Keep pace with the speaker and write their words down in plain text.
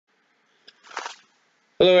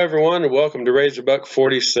Hello everyone and welcome to Razorbuc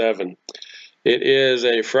 47. It is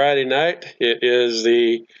a Friday night. It is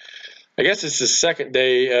I guess it's the second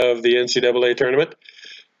day of the NCAA tournament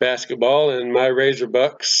basketball, and my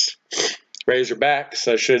Razorbacks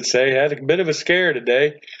I should say, had a bit of a scare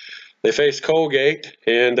today. They faced Colgate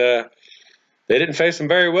and they didn't face them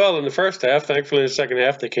very well in the first half. Thankfully in the second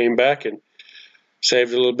half they came back and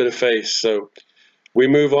saved a little bit of face. So we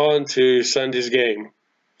move on to Sunday's game.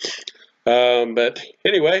 But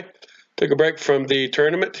anyway, took a break from the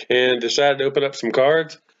tournament and decided to open up some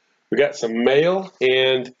cards. We got some mail,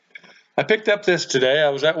 and I picked up this today. I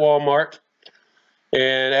was at Walmart,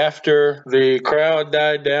 and after the crowd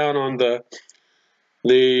died down on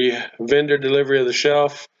the vendor delivery of the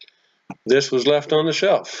shelf, this was left on the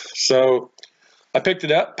shelf. So I picked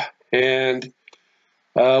it up, and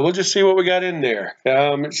we'll just see what we got in there.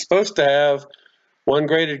 It's supposed to have one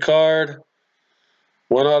graded card,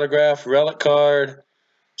 one autographed relic card,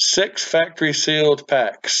 6 factory sealed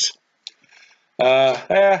packs.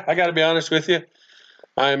 I got to be honest with you,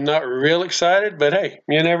 I'm not real excited, but hey,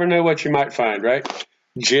 you never know what you might find, right?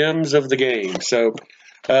 Gems of the game. So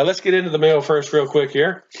let's get into the mail first real quick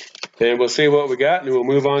here, and we'll see what we got, and we'll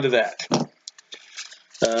move on to that.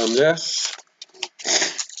 This,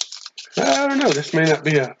 I don't know, this may not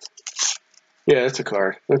be yeah, it's a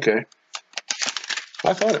card. Okay.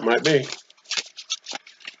 I thought it might be.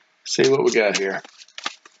 See what we got here.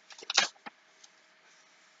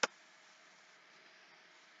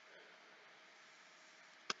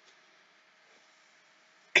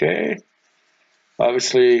 Okay,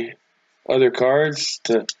 obviously other cards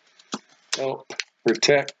to help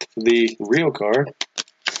protect the real card.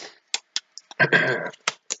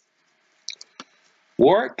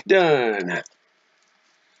 Work done.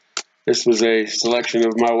 This was a selection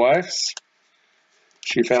of my wife's.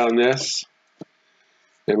 She found this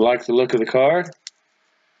and liked the look of the card,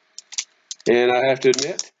 and I have to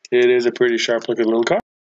admit, it is a pretty sharp looking little card.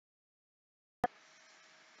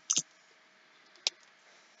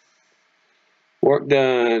 Work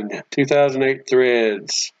done. 2008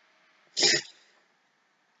 threads.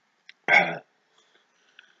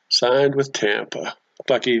 Signed with Tampa. Looked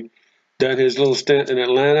like he'd done his little stint in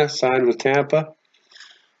Atlanta, signed with Tampa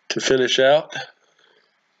to finish out.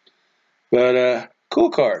 But cool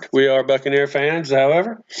card. We are Buccaneer fans,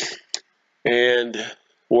 however. And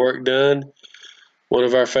work done. One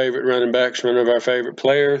of our favorite running backs, one of our favorite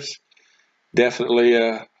players. Definitely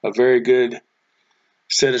a very good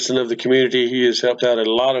citizen of the community. He has helped out a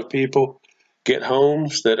lot of people get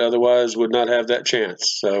homes that otherwise would not have that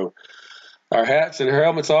chance. So our hats and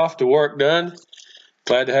helmets off to work done.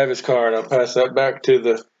 Glad to have his card. I'll pass that back to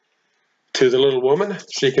the little woman.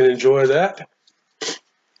 She can enjoy that.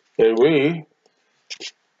 And we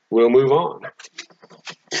will move on.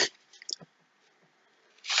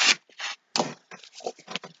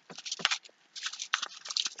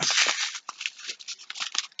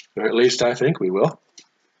 Or at least I think we will.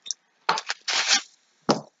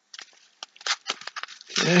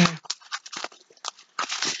 Okay.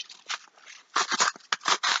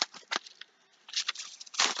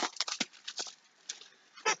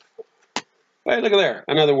 Hey, look at there.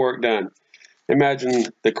 Another work done. Imagine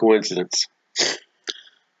the coincidence.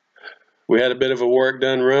 We had a bit of a work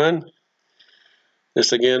done run.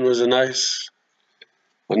 This again was a nice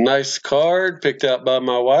card picked out by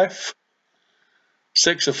my wife.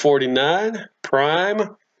 6 of 49,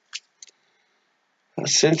 prime.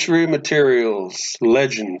 Century Materials,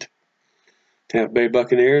 legend. Tampa Bay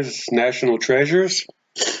Buccaneers, national treasures.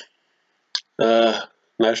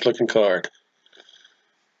 Nice looking card.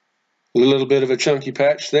 A little bit of a chunky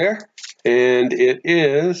patch there, and it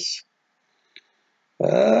is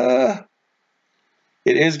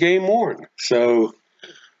game worn. So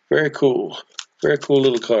very cool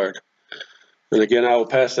little card. And again, I will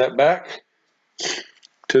pass that back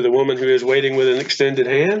to the woman who is waiting with an extended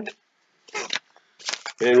hand,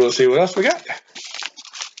 and we'll see what else we got.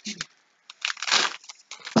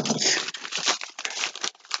 In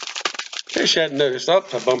case you hadn't noticed, I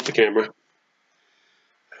bumped the camera.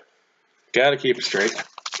 Gotta keep it straight.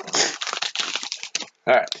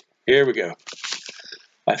 Alright, here we go.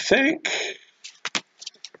 I think,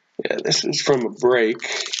 yeah, this is from a break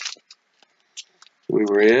we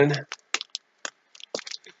were in.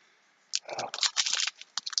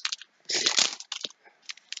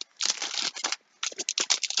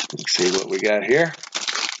 Let's see what we got here.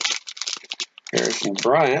 Harrison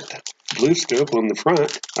Bryant, blue scope on the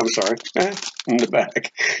front. I'm sorry, in the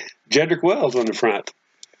back. Jedrick Wells on the front.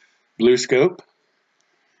 Blue scope.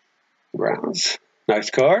 Browns. Nice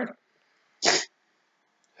card.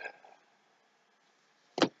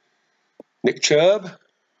 Nick Chubb,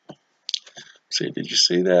 see, did you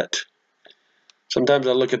see that? Sometimes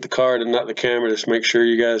I look at the card and not the camera just to make sure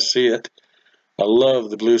you guys see it. I love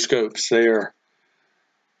the blue scopes. They are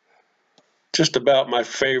just about my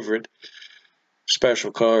favorite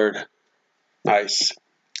special card. Nice.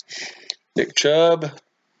 Nick Chubb.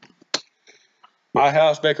 My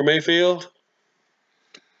House, Baker Mayfield.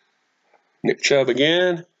 Nick Chubb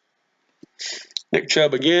again. Nick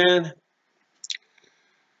Chubb again.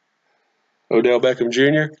 Odell Beckham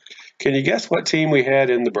Jr. Can you guess what team we had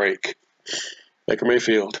in the break? Baker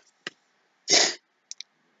Mayfield.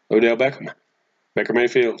 Odell Beckham. Baker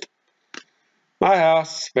Mayfield. My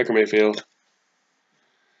House, Baker Mayfield.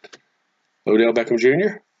 Odell Beckham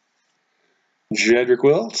Jr. Jedrick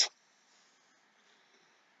Wills.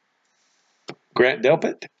 Grant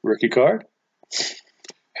Delpit, rookie card.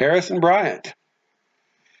 Harrison Bryant.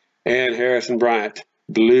 And Harrison Bryant,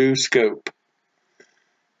 blue scope.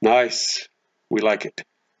 Nice. We like it.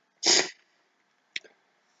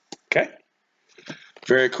 Okay.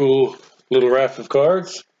 Very cool little raft of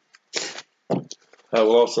cards. I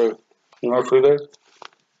will also mark through there.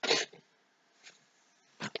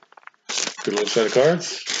 Good little set of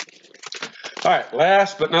cards. All right,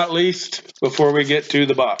 last but not least, before we get to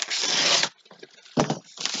the box.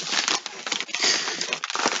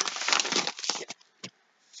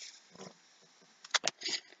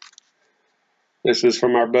 This is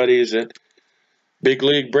from our buddies at Big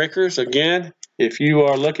League Breakers. Again, if you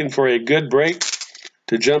are looking for a good break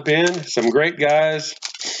to jump in, some great guys,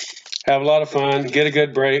 have a lot of fun, get a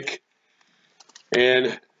good break,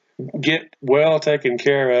 and get well taken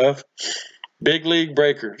care of, Big League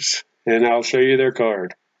Breakers, and I'll show you their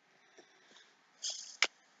card.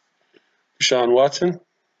 Sean Watson,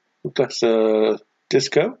 that's a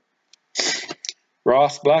disco.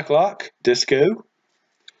 Ross Blacklock, disco.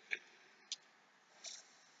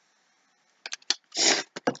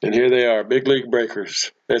 And here they are, Big League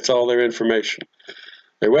Breakers. That's all their information.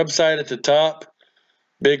 Their website at the top,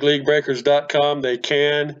 bigleaguebreakers.com. They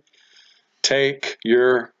can take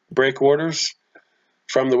your break orders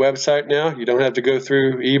from the website now. You don't have to go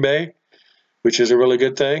through eBay, which is a really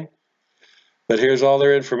good thing. But here's all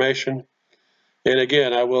their information. And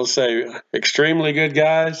again, I will say, extremely good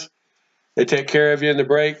guys. They take care of you in the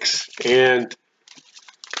breaks. And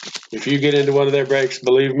if you get into one of their breaks,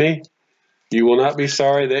 believe me, you will not be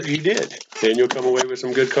sorry that you did. And you'll come away with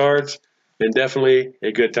some good cards and definitely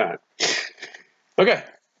a good time. Okay.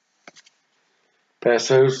 Pass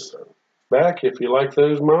those back if you like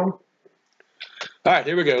those, Mom. All right,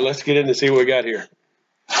 here we go. Let's get in and see what we got here.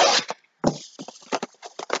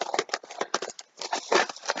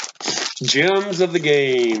 Gems of the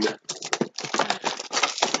game.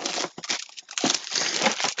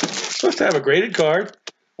 Supposed to have a graded card,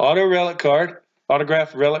 auto relic card,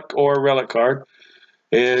 autographed relic or relic card,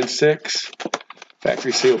 and 6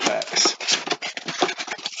 factory seal packs.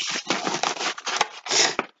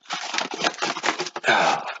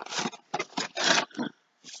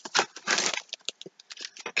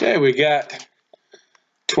 Okay, we got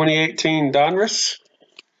 2018 Donruss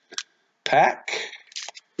pack,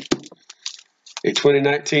 a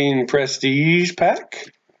 2019 Prestige pack,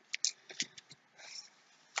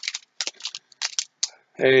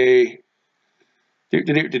 a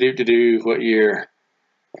what year?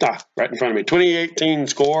 Right in front of me. 2018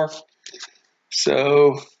 score.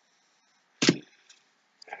 So,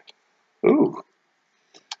 ooh,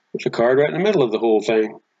 there's a card right in the middle of the whole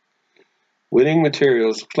thing. Winning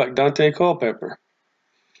materials. Looks like Dante Culpepper.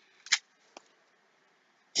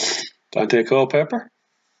 Dante Culpepper.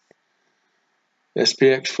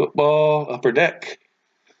 SPX Football Upper Deck.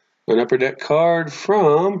 An Upper Deck card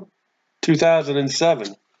from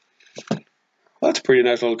 2007. Well, that's a pretty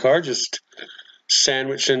nice little card, just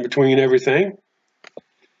sandwiched in between everything.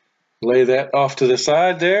 Lay that off to the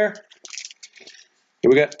side there.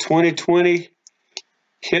 And we got 2020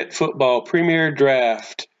 Hit Football Premier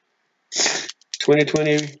Draft.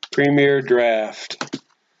 2020 Premier Draft.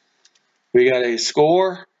 We got a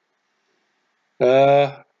score.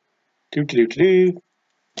 Yeah,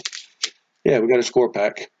 we got a score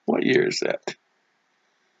pack. What year is that?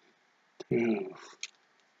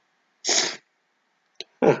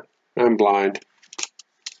 Huh, I'm blind.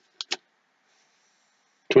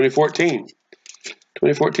 2014.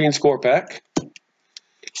 2014 score pack.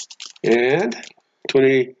 And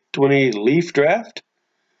 2020 Leaf Draft.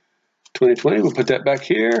 2020, we'll put that back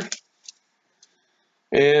here.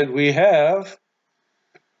 And we have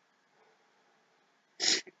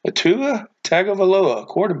a Tua Tagovailoa,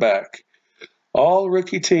 quarterback. All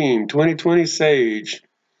rookie team, 2020 Sage.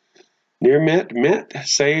 Near mint,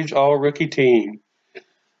 Sage all rookie team.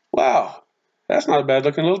 Wow, that's not a bad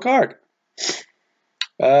looking little card.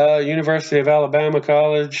 University of Alabama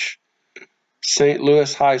College, St.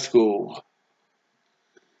 Louis High School.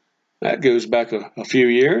 That goes back a few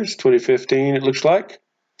years, 2015 it looks like.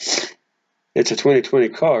 It's a 2020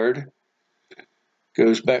 card.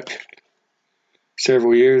 Goes back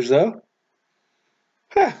several years though.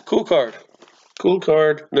 Cool card. Cool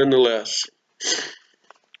card nonetheless.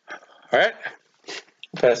 All right,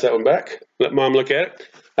 pass that one back. Let Mom look at it.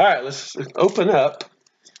 All right, let's open up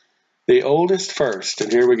the oldest first,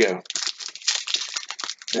 and here we go.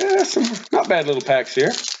 Some not bad little packs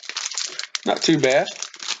here. Not too bad.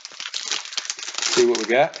 Let's see what we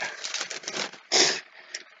got.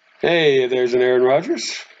 Hey, there's an Aaron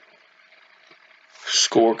Rodgers.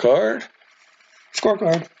 Scorecard.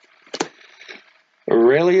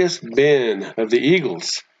 Aurelius Ben of the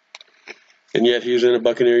Eagles. And yet he's in a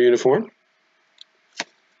Buccaneer uniform.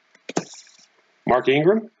 Mark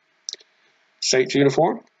Ingram. Saints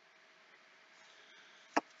uniform.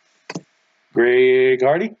 Greg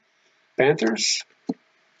Hardy. Panthers.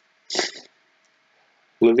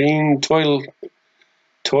 Levine Toilolo.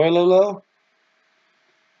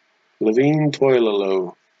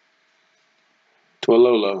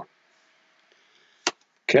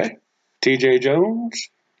 Okay. TJ Jones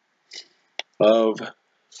of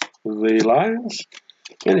the Lions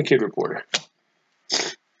and a Kid Reporter.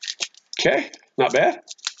 Okay, not bad.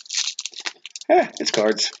 It's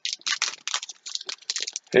cards.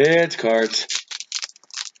 It's cards.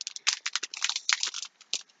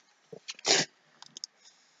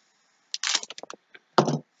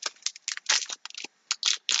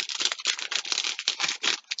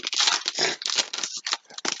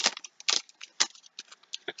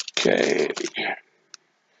 Okay.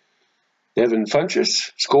 Devin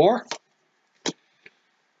Funchess, score.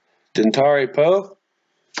 Dentari Poe.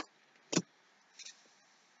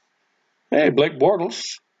 Hey, Blake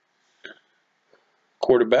Bortles,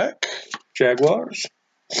 quarterback, Jaguars.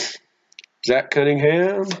 Zach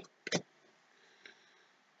Cunningham.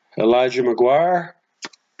 Elijah McGuire.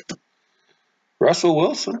 Russell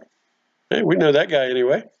Wilson. Hey, we know that guy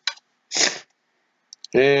anyway.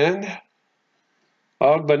 And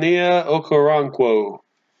Ogbania Okoronkwo.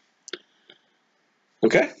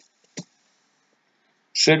 Okay.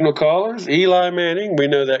 Signal callers, Eli Manning, we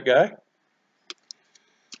know that guy.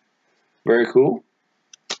 Very cool.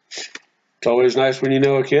 It's always nice when you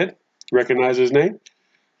know a kid, recognize his name.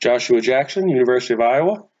 Joshua Jackson, University of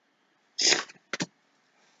Iowa.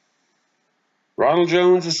 Ronald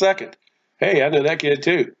Jones II. Hey, I know that kid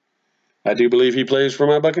too. I do believe he plays for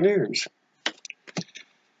my Buccaneers.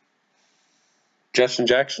 Justin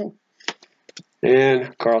Jackson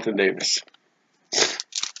and Carlton Davis.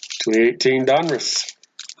 2018 Donruss.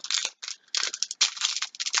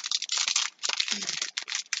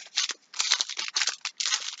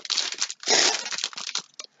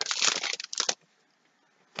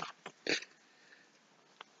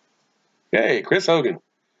 Hey, Chris Hogan.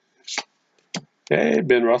 Hey,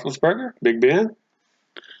 Ben Roethlisberger, Big Ben.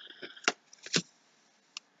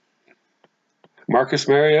 Marcus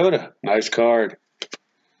Mariota, nice card.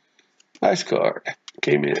 Nice card.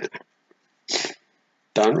 Came in.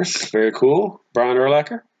 Donruss, very cool. Brian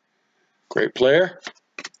Urlacher, great player.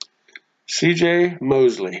 C.J.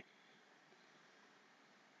 Mosley.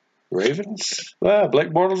 Ravens. Blake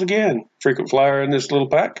Bortles again. Frequent flyer in this little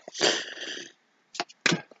pack.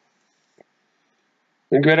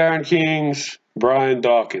 And Gridiron Kings, Brian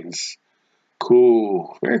Dawkins.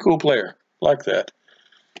 Cool. Very cool player. Like that.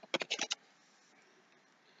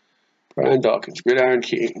 Brian Dawkins, Gridiron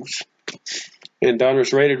Kings. And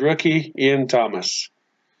Donruss rated rookie, Ian Thomas.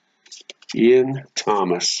 Ian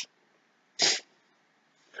Thomas.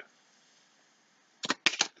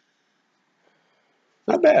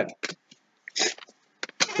 Not bad.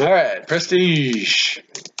 All right, Prestige.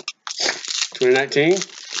 2019.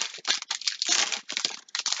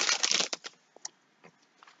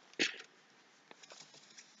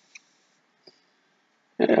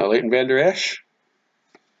 Yeah, Leighton Vander Esch.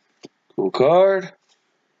 Cool card.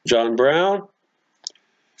 John Brown.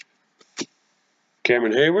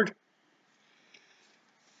 Cameron Hayward.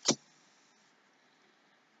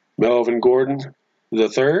 Melvin Gordon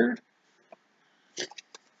III.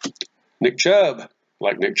 Nick Chubb.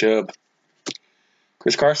 Like Nick Chubb.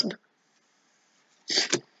 Chris Carson.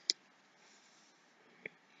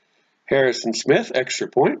 Harrison Smith, extra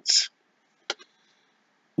points.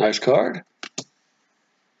 Nice card.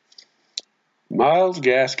 Miles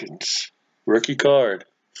Gaskins, rookie card.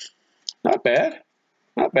 Not bad.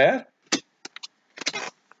 Not bad.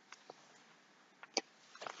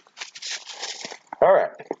 All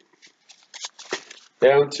right.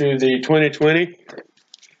 Down to the 2020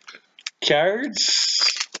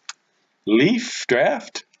 cards. Leaf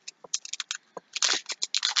draft.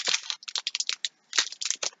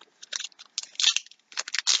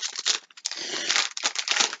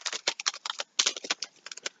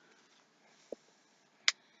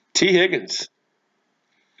 T. Higgins.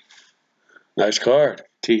 Nice card.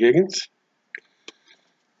 T. Higgins.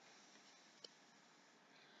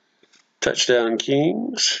 Touchdown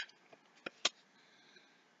Kings.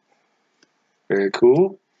 Very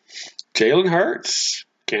cool. Jalen Hurts.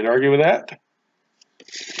 Can't argue with that.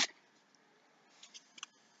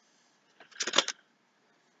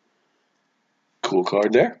 Cool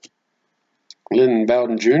card there. Lynn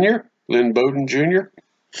Bowden Jr. Lynn Bowden Jr.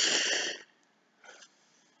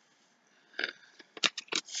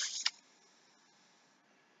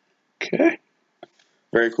 Okay.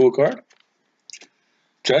 Very cool card.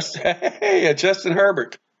 Justin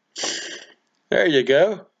Herbert. There you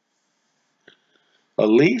go. A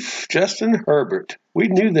Leaf, Justin Herbert. We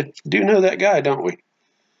do know that guy, don't we?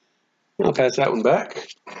 I'll pass that one back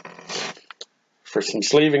for some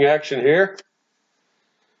sleeving action here.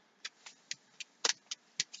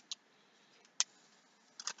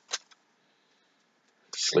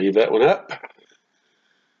 Sleeve that one up.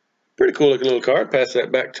 Pretty cool looking little card. Pass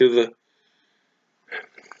that back to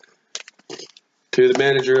the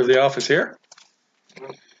manager of the office here.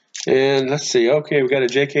 And let's see. Okay, we got a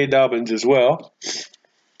J.K. Dobbins as well.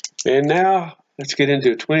 And now let's get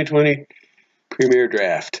into a 2020 Premier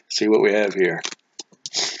Draft. See what we have here.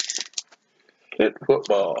 Hit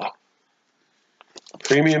football.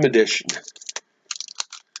 Premium Edition.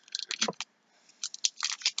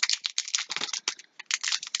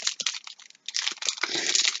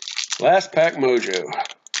 Last Pack Mojo.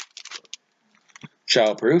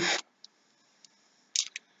 Childproof.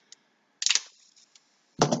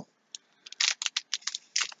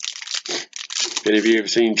 Any of you have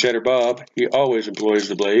seen Cheddar Bob, he always employs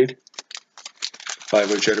the blade.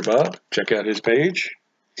 5-0 Cheddar Bob. Check out his page.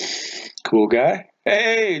 Cool guy.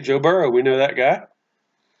 Hey, Joe Burrow, we know that guy.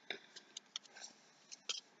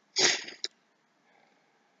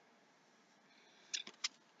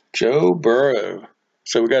 Joe Burrow.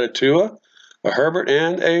 So we got a Tua, a Herbert,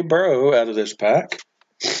 and a Burrow out of this pack.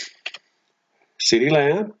 CeeDee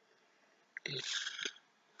Lamb.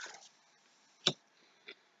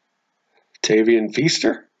 Tavian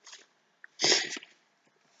Feaster.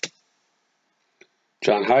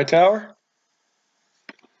 John Hightower.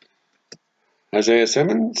 Isaiah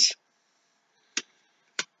Simmons.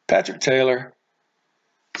 Patrick Taylor.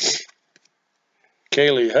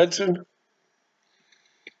 Kaylee Hudson.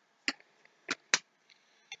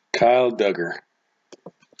 Kyle Duggar.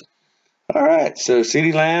 All right, so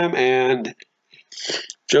CeeDee Lamb and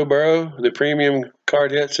Joe Burrow, the premium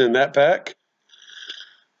card hits in that pack.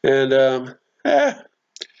 And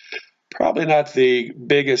probably not the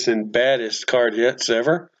biggest and baddest card hits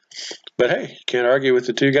ever. But hey, can't argue with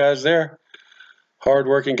the two guys there.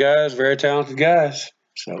 Hard-working guys, very talented guys.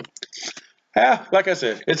 So, like I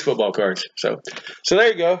said, it's football cards. So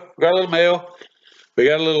there you go. We got a little mail. We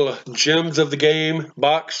got a little Gems of the Game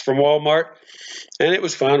box from Walmart. And it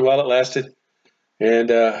was fun while it lasted. And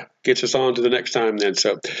gets us on to the next time then.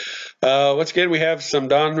 So once again, we have some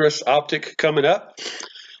Donruss Optic coming up.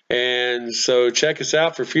 And so check us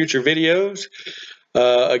out for future videos.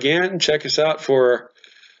 Again, check us out for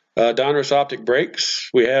Donruss Optic Breaks.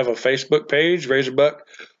 We have a Facebook page, Razorbuc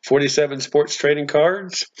 47 Sports Trading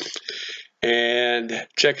Cards. And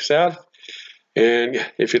check us out. And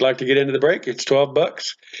if you'd like to get into the break, it's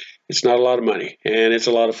 $12. It's not a lot of money, and it's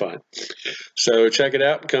a lot of fun. So check it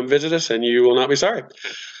out and come visit us, and you will not be sorry.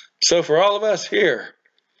 So for all of us here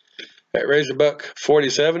at Razorbuc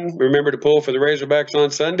 47, remember to pull for the Razorbacks on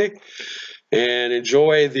Sunday and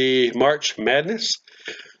enjoy the March Madness.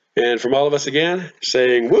 And from all of us again,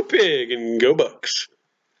 saying whoop pig and go Bucks.